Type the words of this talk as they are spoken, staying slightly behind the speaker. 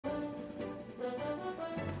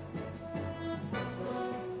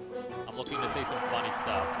looking to see some funny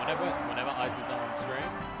stuff. Whenever Ice is on stream,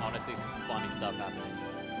 I want to see some funny stuff happening.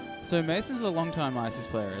 So Mason's a long-time ISIS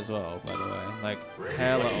player as well, by the way. Like,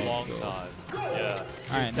 hella old Long school. time. Yeah.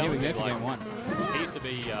 Alright, here we go for Like, game 1. He used to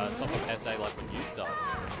be top of SA like when you started.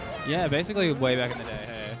 Yeah, basically way back in the day,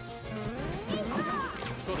 hey.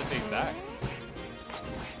 It's cool to see he's back.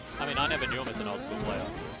 I mean, I never knew him as an old school player.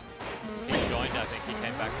 He joined, I think he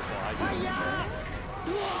came back before I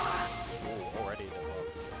did. Ooh, already the Fox.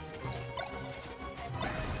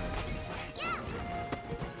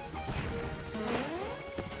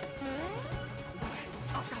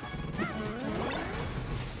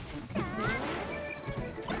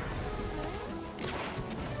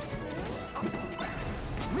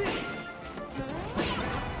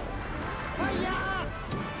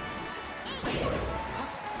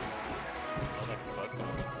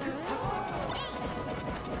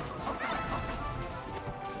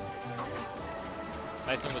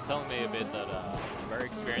 Mason was telling me a bit that I'm very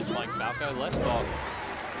experienced playing Falco, less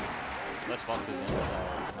Fox is in, so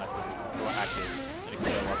I think more active and he can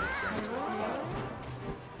get a lot of experience with.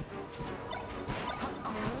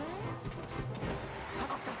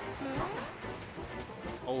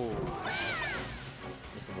 Oh,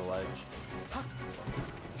 missing the ledge.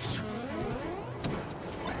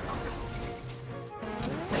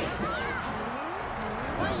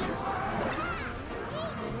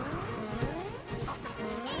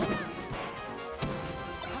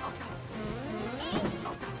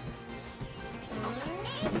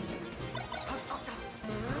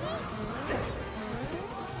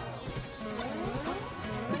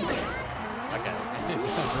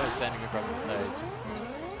 Standing across the stage.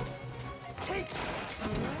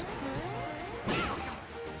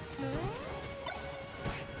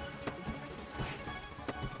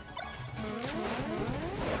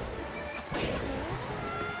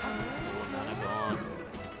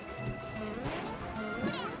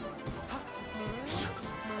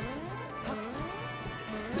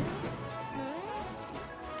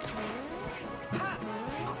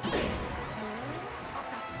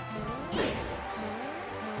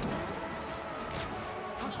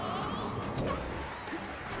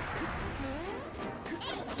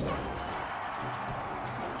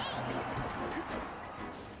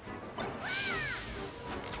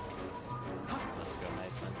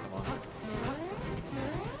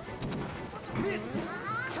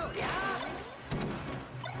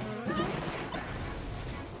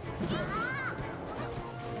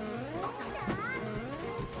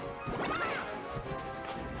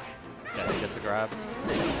 Grab.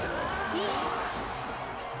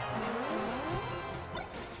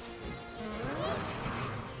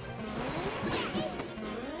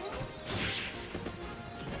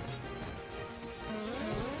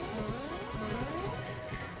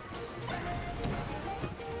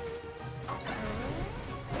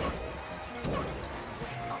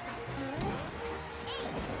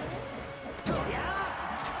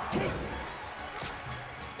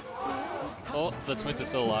 Oh, the twins are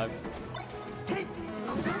still alive.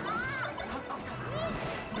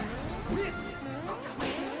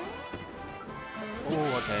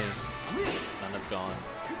 Oh, okay. None is gone.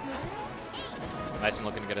 Mason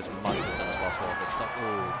looking to get as much percent as possible with this stuff.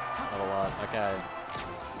 Ooh, not a lot. Okay.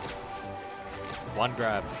 One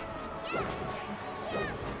grab.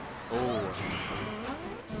 Oh.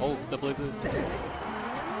 Oh, the blizzard.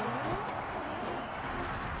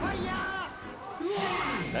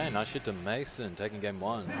 Okay, nice shit to Mason, taking game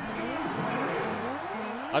 1.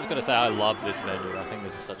 I was going to say, I love this venue. I think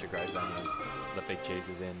this is such a great venue. The Big Cheese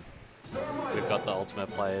is in. We've got the ultimate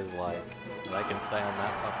players, like, they can stay on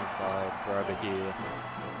that fucking side. We're over here.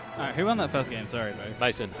 Alright, who won that first game? Sorry, folks.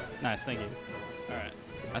 Mason. Nice, thank you. Alright.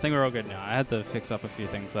 I think we're all good now. I had to fix up a few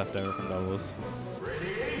things left over from doubles.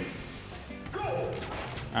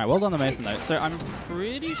 Alright, well done to Mason, though. So I'm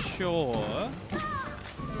pretty sure,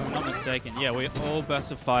 if I'm not mistaken, yeah, we're all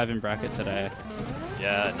best of 5 in bracket today.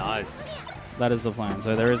 Yeah, nice. That is the plan,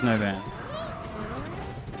 so there is no ban.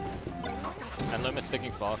 And Luma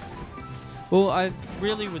sticking Fox. Well, I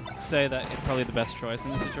really would say that it's probably the best choice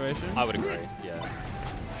in this situation. I would agree, yeah.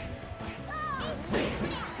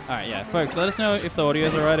 Alright, yeah, folks, let us know if the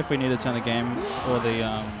audio's alright, if we need to turn the game or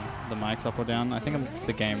the mics up or down. I think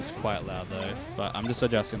the game's quite loud though, but I'm just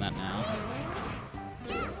adjusting that now.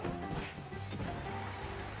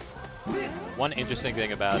 One interesting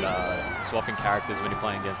thing about swapping characters when you're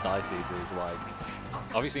playing against Ices is, like,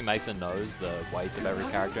 obviously Mason knows the weights of every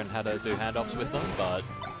character and how to do handoffs with them, but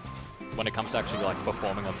when it comes to actually, like,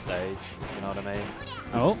 performing on stage, you know what I mean?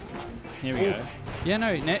 Oh, here we go. Yeah,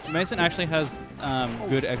 no, Mason actually has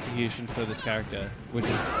good execution for this character, which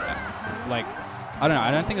is, like, I don't know.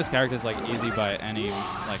 I don't think this character is like easy by any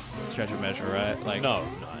like stretch of measure, right? Like, No.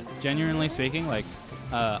 genuinely speaking, like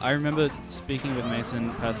I remember speaking with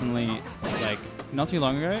Mason personally, like not too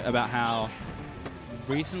long ago, about how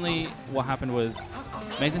recently what happened was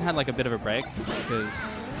Mason had like a bit of a break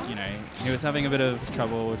because he was having a bit of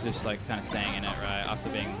trouble with just like kind of staying in it, right? After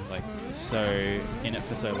being like so in it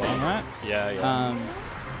for so long, right? Yeah.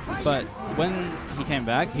 But when he came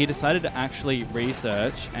back, he decided to actually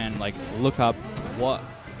research and like look up what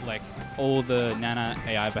like all the Nana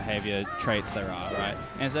AI behavior traits there are, right?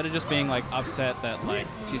 And instead of just being like upset that like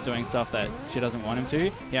she's doing stuff that she doesn't want him to,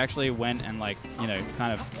 he actually went and like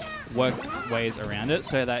kind of worked ways around it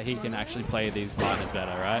so that he can actually play these partners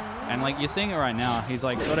better, right? And like you're seeing it right now, he's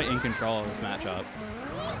like sort of in control of this matchup.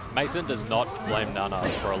 Mason does not blame Nana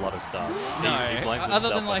for a lot of stuff. He blames other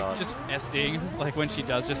himself than like a lot. just SDing, like when she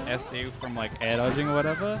does just SD from like air dodging or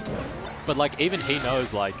whatever. But like even he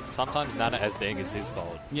knows like sometimes Nana SDing is his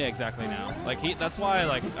fault. Yeah, exactly. Now, like that's why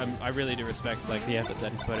like I really do respect like the effort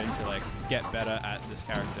that he's put in to like get better at this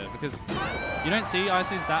character, because you don't see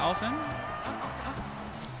ICs that often.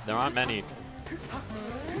 There aren't many.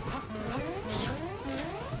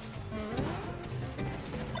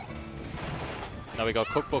 Now we got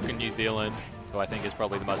Cookbook in New Zealand, who I think is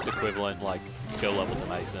probably the most equivalent like skill level to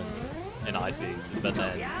Mason in ICs. But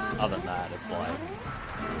then other than that, it's like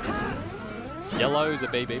Yellow's a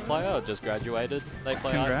BB player, just graduated. They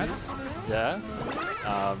play Congrats. ICs.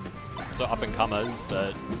 Yeah. So up and comers,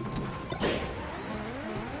 but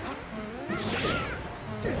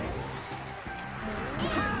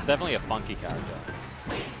it's definitely a funky character.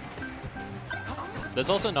 There's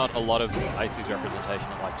also not a lot of ICs representation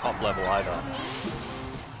at like top level either.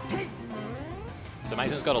 So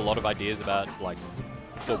Mason's got a lot of ideas about like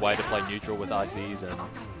the way to play neutral with ICs and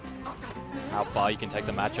how far you can take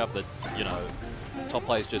the matchup that, top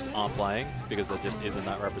players just aren't playing because there just isn't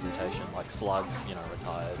that representation. Like Slugs,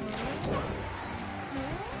 retired.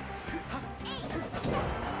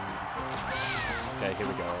 Okay, here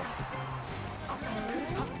we go.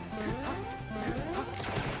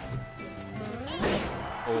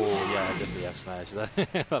 Oh, yeah, just the F smash.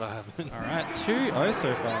 That'll happen. All right, 2-0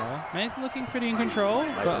 so far. Mason looking pretty in control,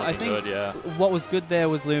 but I think good, yeah. what was good there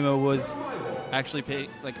was Luma was actually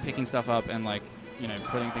picking stuff up and like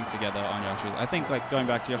putting things together on Yoshi's. I think like going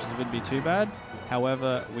back to Yoshi's wouldn't be too bad.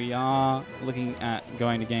 However, we are looking at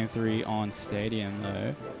going to Game 3 on Stadium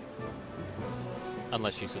though.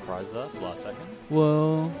 Unless she surprises us last second.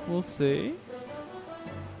 Well, we'll see.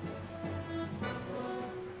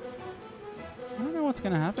 I don't know what's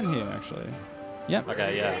going to happen here, actually. Yep.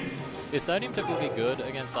 Okay, yeah. Is Stadium typically good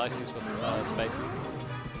against ICs for spaces?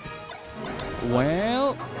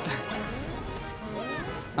 Well,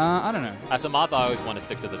 I don't know. As a Martha, I always want to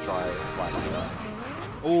stick to the tri-wax.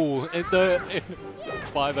 Ooh, the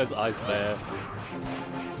 5-O's ice there.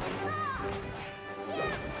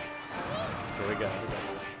 Here we go.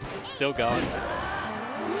 Still going.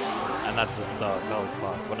 And that's the start. Oh,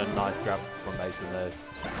 fuck. What a nice grab from Mason there.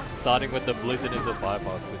 Starting with the Blizzard into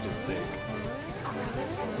Firefox, which is sick.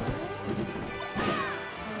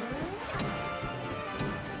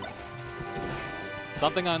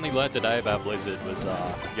 Something I only learned today about Blizzard was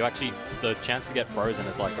the chance to get frozen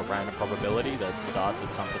is like a random probability that starts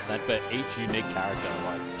at some percent for each unique character.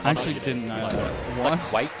 Like, I actually didn't know that. It's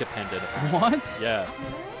like weight dependent. Apparently. What? Yeah.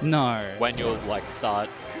 No. When you'll like start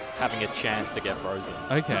having a chance to get frozen.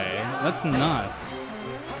 Okay, that's nuts.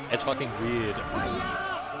 It's fucking weird.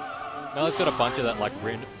 Now it's got a bunch of that like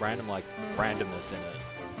random like randomness in it.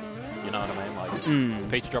 You know what I mean?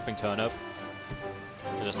 Like Peach dropping turnip.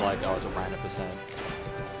 They're just like, oh, it's a random percent.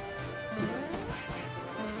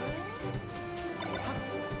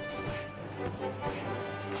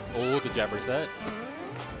 Oh, the jab reset.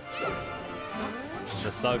 The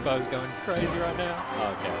Sopo's going crazy right now.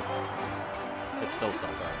 Oh, okay. It's still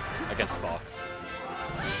Sopo against Fox.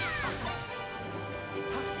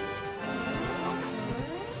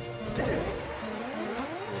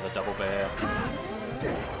 Oh, the double bear.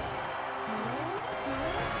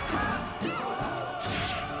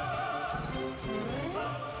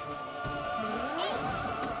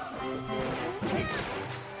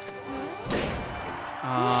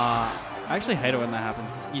 I actually hate it when that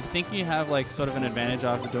happens. You think you have like sort of an advantage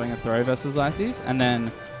after doing a throw versus ICs, and then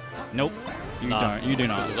nope, you don't. You do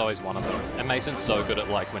not. This is always one of them. And Mason's so good at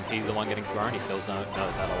like when he's the one getting thrown, he still knows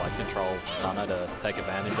how to like control Nana to take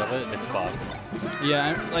advantage of it. It's fucked.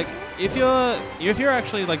 Yeah, like if you're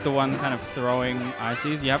actually like the one kind of throwing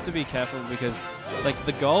ICs, you have to be careful because like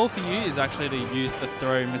the goal for you is actually to use the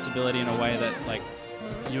throw invincibility in a way that like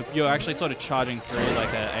you're actually sort of charging through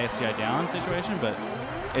like a ASTI down situation, but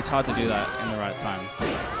it's hard to do that in the right time.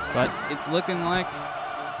 But it's looking like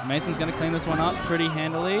Mason's going to clean this one up pretty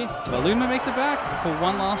handily. But Luma makes it back for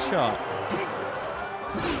one last shot.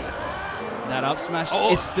 That up smash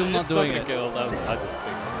is still not doing it. Kill. That was, I just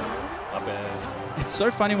my bad. It's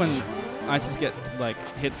so funny when Ices get like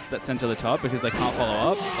hits that send to the top because they can't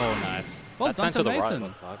follow up. Oh, nice. Well done to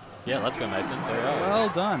Mason. Right. Yeah, let's go, Mason. Well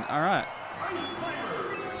done. All right.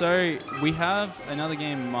 So we have another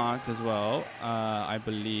game marked as well. I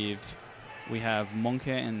believe we have Monke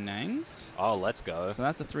and Nangs. Oh, let's go. So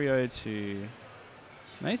that's a 3-0 to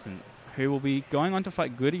Mason, who will be going on to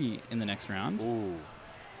fight Goody in the next round. Ooh.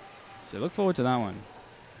 So look forward to that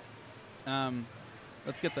one.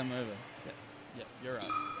 Let's get them over. Yep, you're up.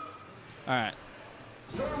 All right.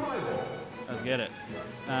 Let's get it.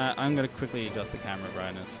 I'm going to quickly adjust the camera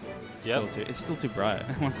brightness. It's still too bright.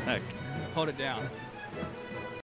 One sec. Hold it down.